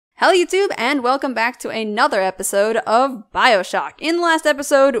Hello YouTube, and welcome back to another episode of Bioshock. In the last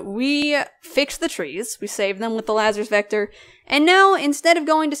episode, we fixed the trees, we saved them with the Lazarus Vector, and now, instead of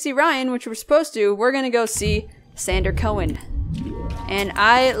going to see Ryan, which we were supposed to, we're gonna go see Sander Cohen. And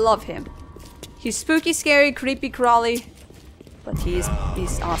I love him. He's spooky, scary, creepy, crawly, but he's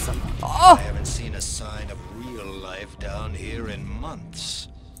awesome. Oh! I haven't seen a sign of real life down here in months.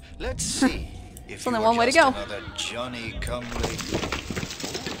 Let's see if only you're one way to just go. another Johnny-come-lately.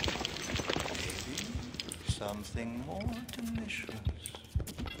 Something more delicious.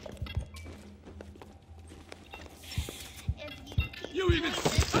 You even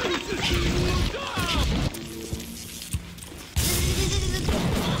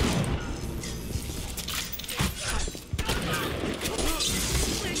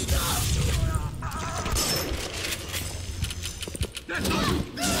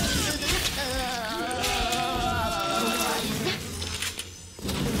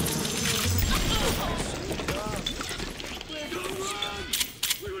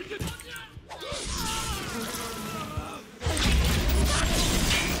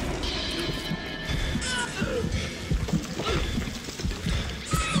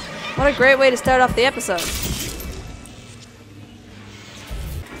What a great way to start off the episode.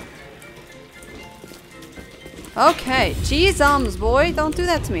 Okay, geez, boy, don't do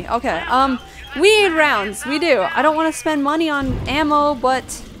that to me. Okay, we need rounds, we do. I don't want to spend money on ammo,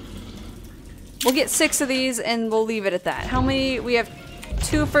 but we'll get 6 of these and we'll leave it at that. How many? We have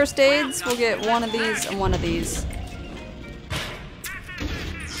 2 first aids. We'll get 1 of these and 1 of these.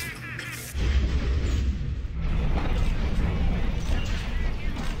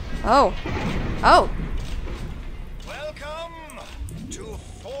 Oh. Oh. Welcome to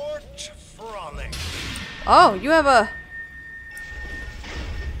Fort Frolic. Oh, you have a...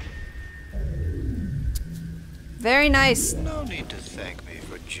 Very nice. No need to thank me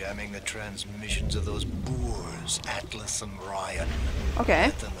for jamming the transmissions of those boors, Atlas and Ryan. Okay.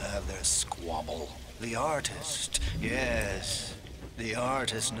 Let them have their squabble. The artist, yes, the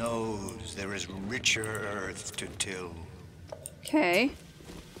artist knows there is richer earth to till. Okay.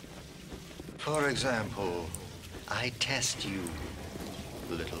 For example, I test you,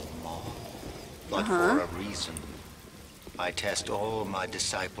 little moth, but for a reason. I test all my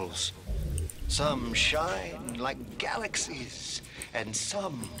disciples. Some shine like galaxies, and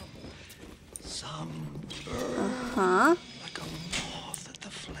some burn like a moth at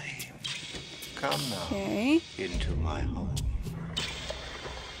the flame. Come now, Okay. into my home.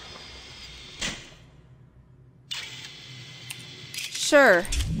 Sure.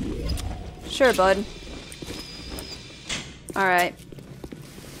 Sure, bud. Alright.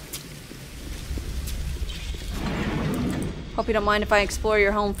 Hope you don't mind if I explore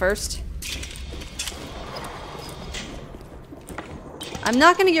your home first. I'm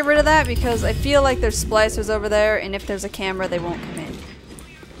not gonna get rid of that because I feel like there's splicers over there, and if there's a camera, they won't come in.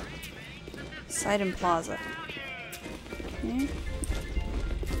 Side and Plaza. Okay.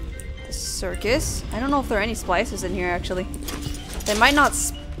 The circus. I don't know if there are any splicers in here, actually. They might not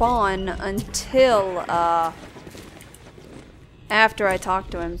spawn until after I talk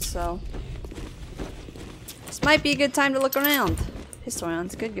to him, so this might be a good time to look around. Pistol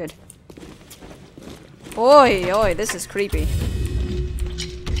rounds, good. Oi, this is creepy.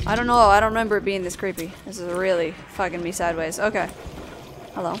 I don't know, I don't remember it being this creepy. This is really fucking me sideways. Okay.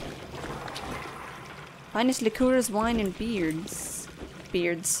 Hello. Finest liqueurs, wine, and beards.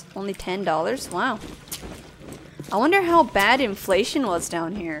 Beards. Only $10? Wow. I wonder how bad inflation was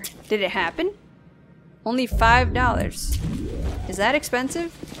down here. Did it happen? Only $5. Is that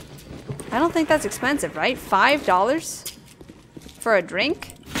expensive? I don't think that's expensive, right? $5 for a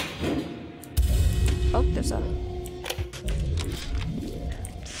drink? Oh, there's a...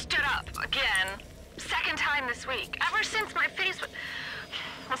 Stood up again. Second time this week. Ever since my face was...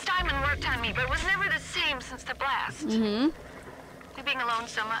 Well, Steinman worked on me, but it was never the same since the blast. Mm-hmm. Being alone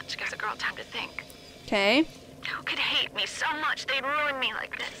so much gives a girl time to think. Okay. Who could hate me so much they'd ruin me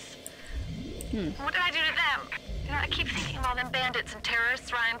like this? What did I do to them? You know, I keep thinking of all them bandits and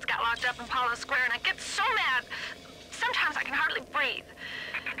terrorists Ryan's got locked up in Palo Square, and I get so mad. Sometimes I can hardly breathe.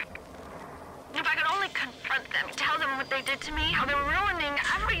 If I could only confront them, tell them what they did to me, how they're ruining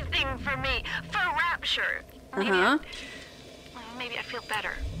everything for me, for Rapture. Maybe I feel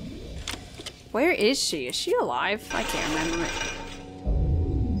better. Where is she? Is she alive? I can't remember it.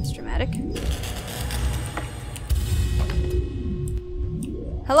 It's dramatic.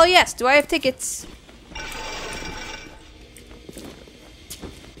 Hello, yes. Do I have tickets?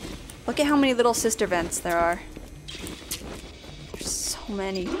 Look at how many little sister vents there are. There's so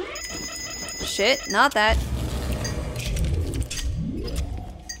many. Shit, not that.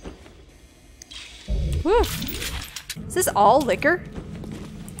 Whew. Is this all liquor?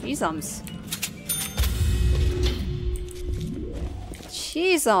 Jeezums.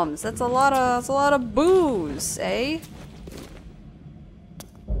 Jeezums. That's a lot of booze, eh?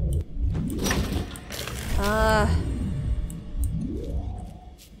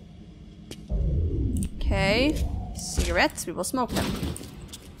 Okay. Cigarettes, we will smoke them.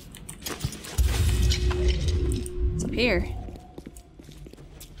 What's up here?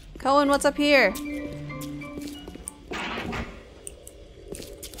 Cohen, what's up here?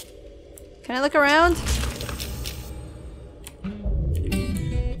 Can I look around?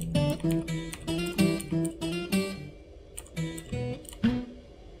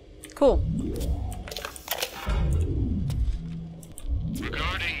 Cool.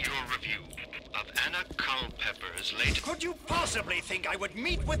 Regarding your review of Anna Culpepper's latest... Could you possibly think I would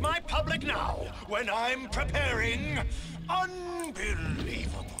meet with my public now, when I'm preparing?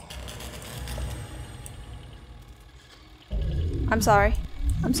 Unbelievable. I'm sorry.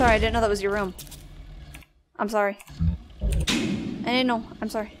 I'm sorry, I didn't know that was your room. I'm sorry. I didn't know. I'm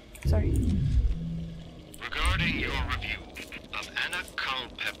sorry. I'm sorry. Regarding your review of Anna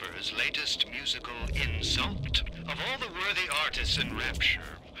Culpepper's latest musical insult, of all the worthy artists in Rapture,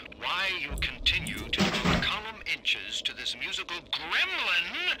 why you continue to devote column inches to this musical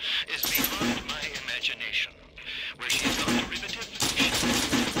gremlin is beyond my imagination. Where she's not derivative, she's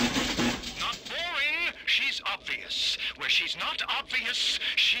not boring, she's obvious. Where she's not obvious,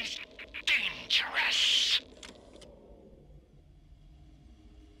 she's dangerous.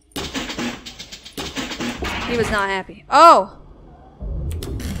 He was not happy. Oh!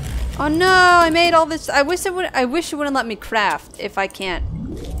 Oh no, I made all this. I wish it wouldn't let me craft if I can't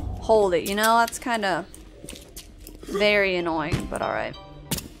hold it, you know? That's kinda very annoying, but alright.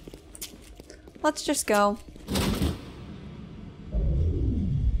 Let's just go.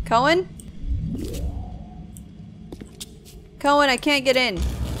 Cohen? Cohen, I can't get in.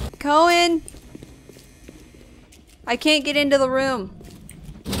 Cohen! I can't get into the room.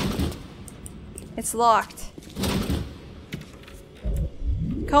 It's locked.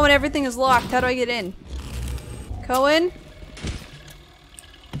 Cohen, everything is locked. How do I get in? Cohen?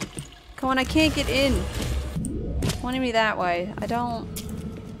 Cohen, I can't get in. Pointing me that way. I don't...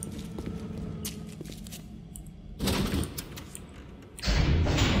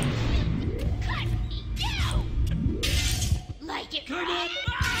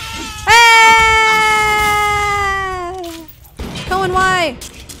 Ah! Cohen, why?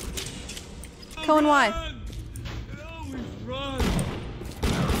 Cohen, why?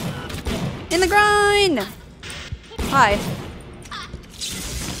 In the grind! Hi.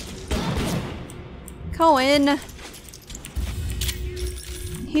 Cohen.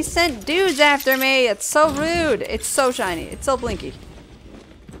 He sent dudes after me. It's so rude. It's so shiny. It's so blinky.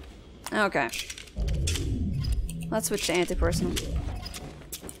 Okay. Let's switch to anti-personal.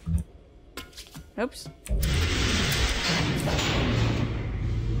 Oops.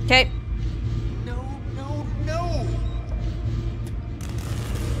 Okay. No, no, no!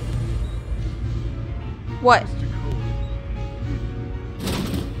 What?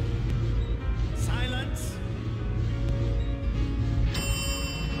 Silence!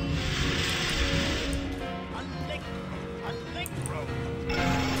 Allegro!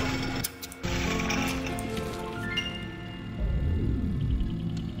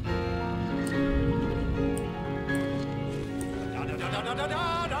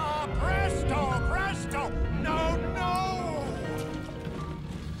 Da-da-da-da-da-da-da! Presto! Presto! No, no!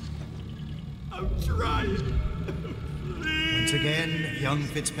 I'm trying. Once again, young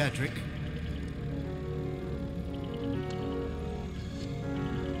Fitzpatrick.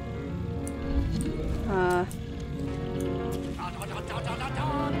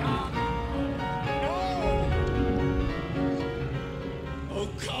 Oh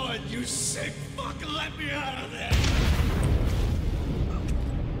God, you sick fuck! Let me out of there!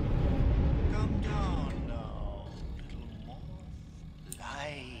 Come down now, little moth.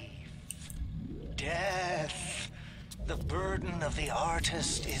 Life, death. The burden of the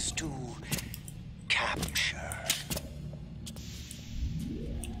artist is to capture.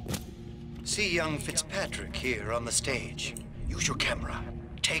 See young Fitzpatrick here on the stage. Use your camera.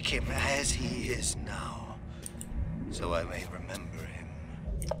 Take him as he is now, so I may remember him.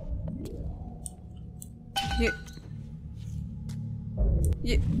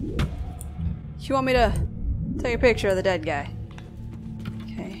 You want me to take a picture of the dead guy?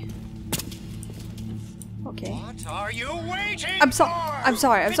 Okay. Okay. What are you waiting I'm for? I'm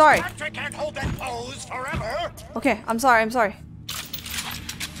sorry. I'm sorry. Fitzpatrick can't hold that pose forever. Okay, I'm sorry. I'm sorry.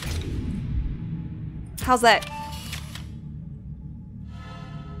 How's that?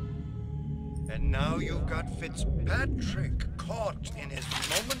 And now you've got Fitzpatrick caught in his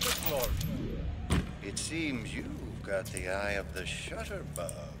moment of glory. It seems you've got the eye of the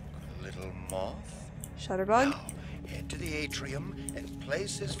shutterbug, little moth. Shutterbug? Now, head to the atrium and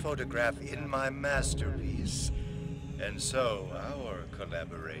place his photograph in my masterpiece. And so our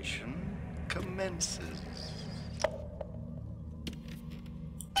collaboration commences.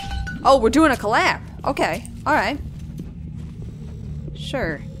 Oh, we're doing a collab. Okay. Alright.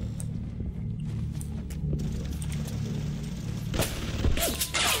 Sure.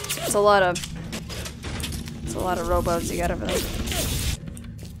 It's a lot of robots you got over there.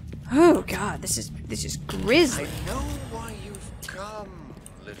 Oh god, this is grisly. I know why you've come,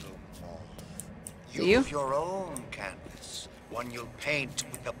 little moth. Do you? You've your own canvas, one you'll paint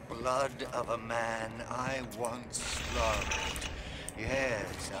with the blood of a man I once loved.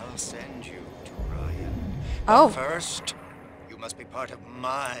 Yes, I'll send you to Ryan. Oh. But first, you must be part of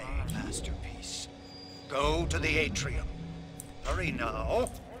my masterpiece. Go to the atrium. Hurry now.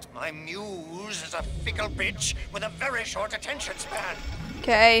 My muse is a fickle bitch with a very short attention span.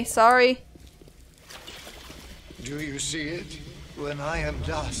 Okay, sorry. Do you see it? When I am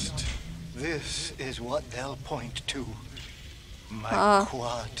dust, this is what they'll point to. My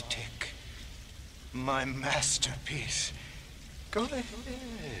quad tick. My masterpiece. Go ahead.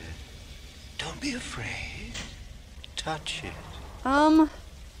 Don't be afraid. Touch it.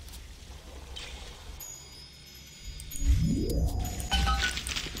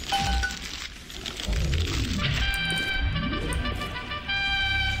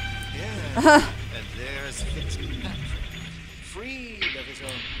 Yeah. And there's Fitzpatrick, freed of his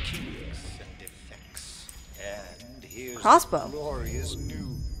own kinks and defects. And here's Crossbow. glorious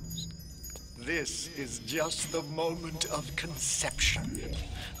news. This is just the moment of conception.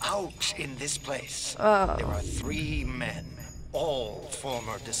 Out in this place, there are 3 men, all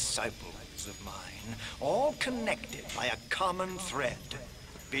former disciples of mine, all connected by a common thread: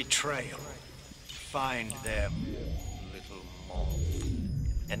 betrayal. Find them, little moth,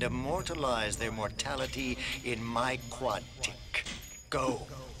 and immortalize their mortality in my quad tick. Go.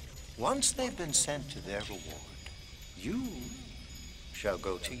 Once they've been sent to their reward, you shall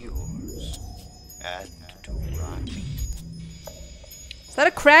go to yours and to Ryan. Is that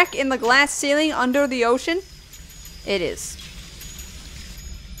a crack in the glass ceiling under the ocean? It is.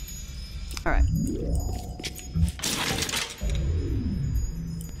 Alright.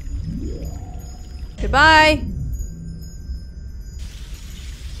 Goodbye!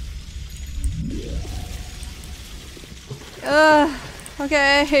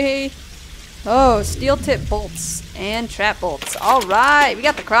 Okay. Oh, steel tip bolts and trap bolts. Alright, we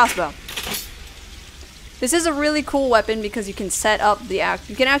got the crossbow. This is a really cool weapon because you can set up the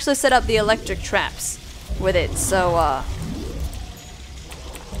you can actually set up the electric traps with it. So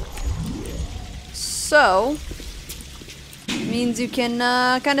means you can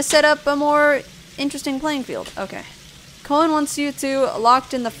kind of set up a more interesting playing field. Okay. Cohen wants you to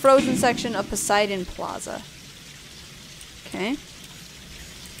locked in the frozen section of Poseidon Plaza. Okay.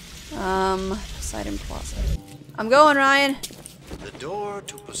 Poseidon Plaza. I'm going, Ryan. The door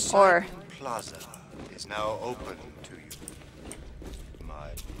to Poseidon Plaza is now open to you,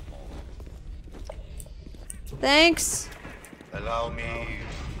 my moth. Thanks. Allow me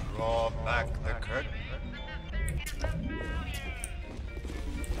to draw back the curtain.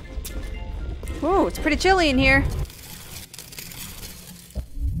 Ooh, it's pretty chilly in here.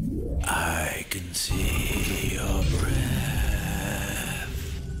 I can see your breath.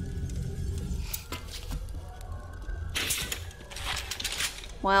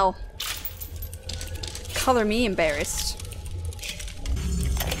 Well, color me embarrassed.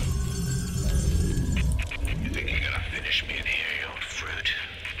 You think you're gonna finish me in here, you old fruit?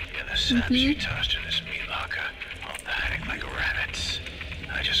 You're the saps you tossed in this meat locker, all panicked like rabbits.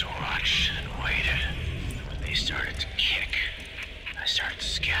 I just watched and waited. When they started to kick, I started to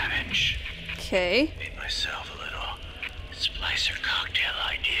scavenge. Okay. Made myself a little splicer cocktail,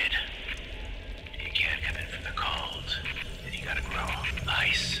 I did. You can't come in from the cold. Then you gotta grow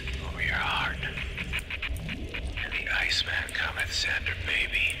ice over your heart. And the Iceman cometh, Sander,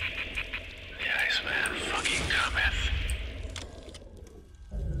 baby. The Iceman fucking cometh.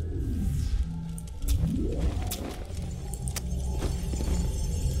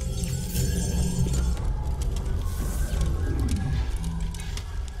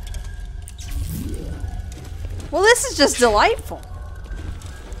 Well, this is just delightful.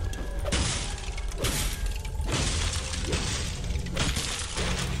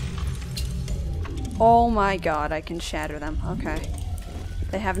 Oh my god, I can shatter them. Okay.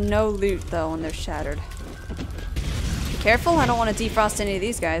 They have no loot, though, when they're shattered. Be careful, I don't want to defrost any of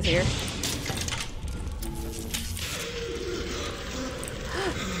these guys here.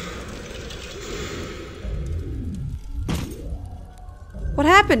 What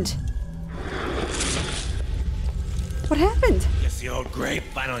happened? What happened? Guess the old grape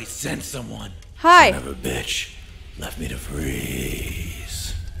finally sent someone. Hi. Son of a bitch. Left me to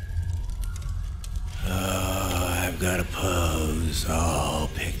freeze. Oh, I've got a pose all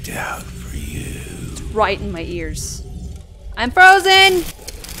picked out for you. Right in my ears. I'm frozen!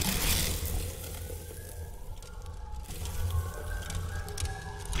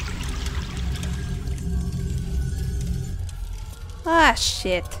 Ah,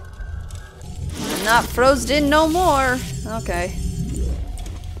 shit. I'm not frozen no more. Okay.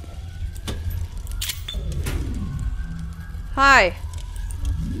 Hi.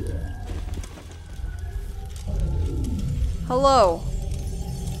 Hello.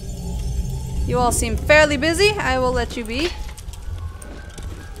 You all seem fairly busy. I will let you be.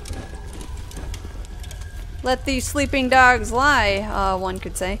 Let these sleeping dogs lie, one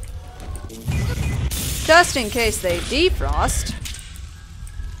could say. Just in case they defrost.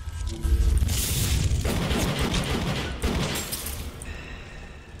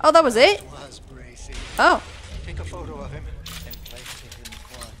 Oh, that was it? Oh. Take a photo of him and place it in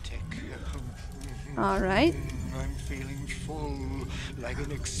Quantic. Alright. I'm feeling full, like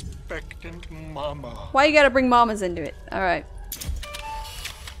an expectant mama. Why you gotta bring mamas into it? Alright.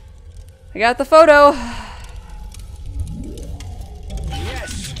 I got the photo.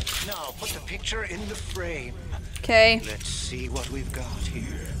 Yes! Now put the picture in the frame. Okay. Let's see what we've got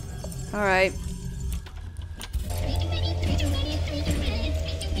here. Alright.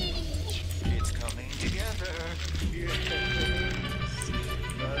 It's coming together. Yes.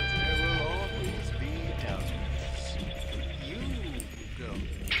 But there will always be doubters. You go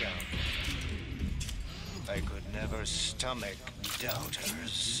down. I could never stomach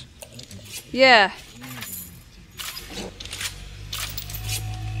doubters. Yeah.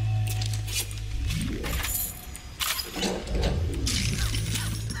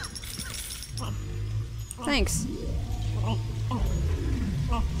 Thanks.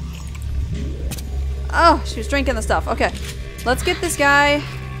 Oh, she was drinking the stuff. Okay. Let's get this guy.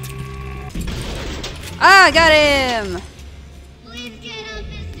 Ah, got him! Please get up,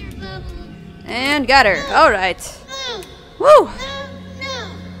 Mr. Bubbles. And got her. Alright. No. Woo!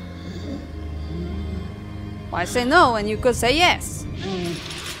 No. Why say no when you could say yes?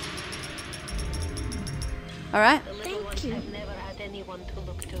 Alright. The little ones have never had anyone to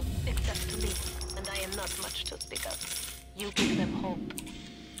look to, except to me, and I am not much to speak of. You give them hope.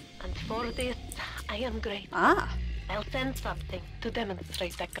 And for this, I am grateful. Ah. I'll send something to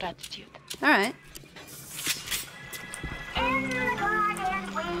demonstrate that gratitude. Alright.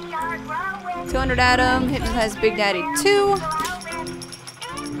 200 Atom, hypnotize Big Daddy 2.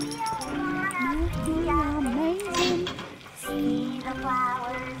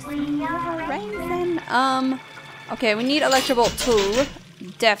 Okay, we need Electrobolt 2.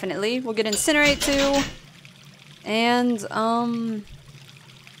 Definitely. We'll get Incinerate 2. And,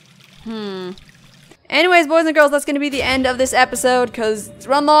 Anyways, boys and girls, that's going to be the end of this episode, because it's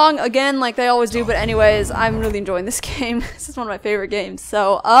run long, again, like they always do, but anyways, I'm really enjoying this game. This is one of my favorite games.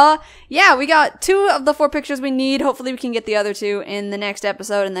 So, yeah, we got 2 of the 4 pictures we need. Hopefully we can get the other 2 in the next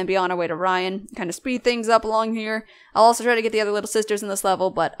episode, and then be on our way to Ryan. Kind of speed things up along here. I'll also try to get the other little sisters in this level,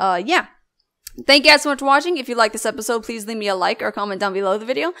 but, yeah. Thank you guys so much for watching. If you like this episode, please leave me a like or a comment down below the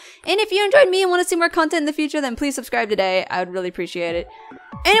video. And if you enjoyed me and want to see more content in the future, then please subscribe today. I would really appreciate it.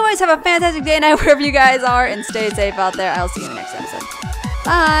 Anyways, have a fantastic day and night wherever you guys are, and stay safe out there. I'll see you in the next episode.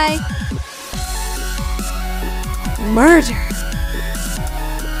 Bye! Murder!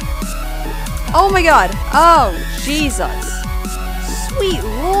 Oh my god! Oh, Jesus! Sweet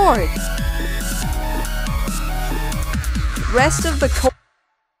Lord! Rest of the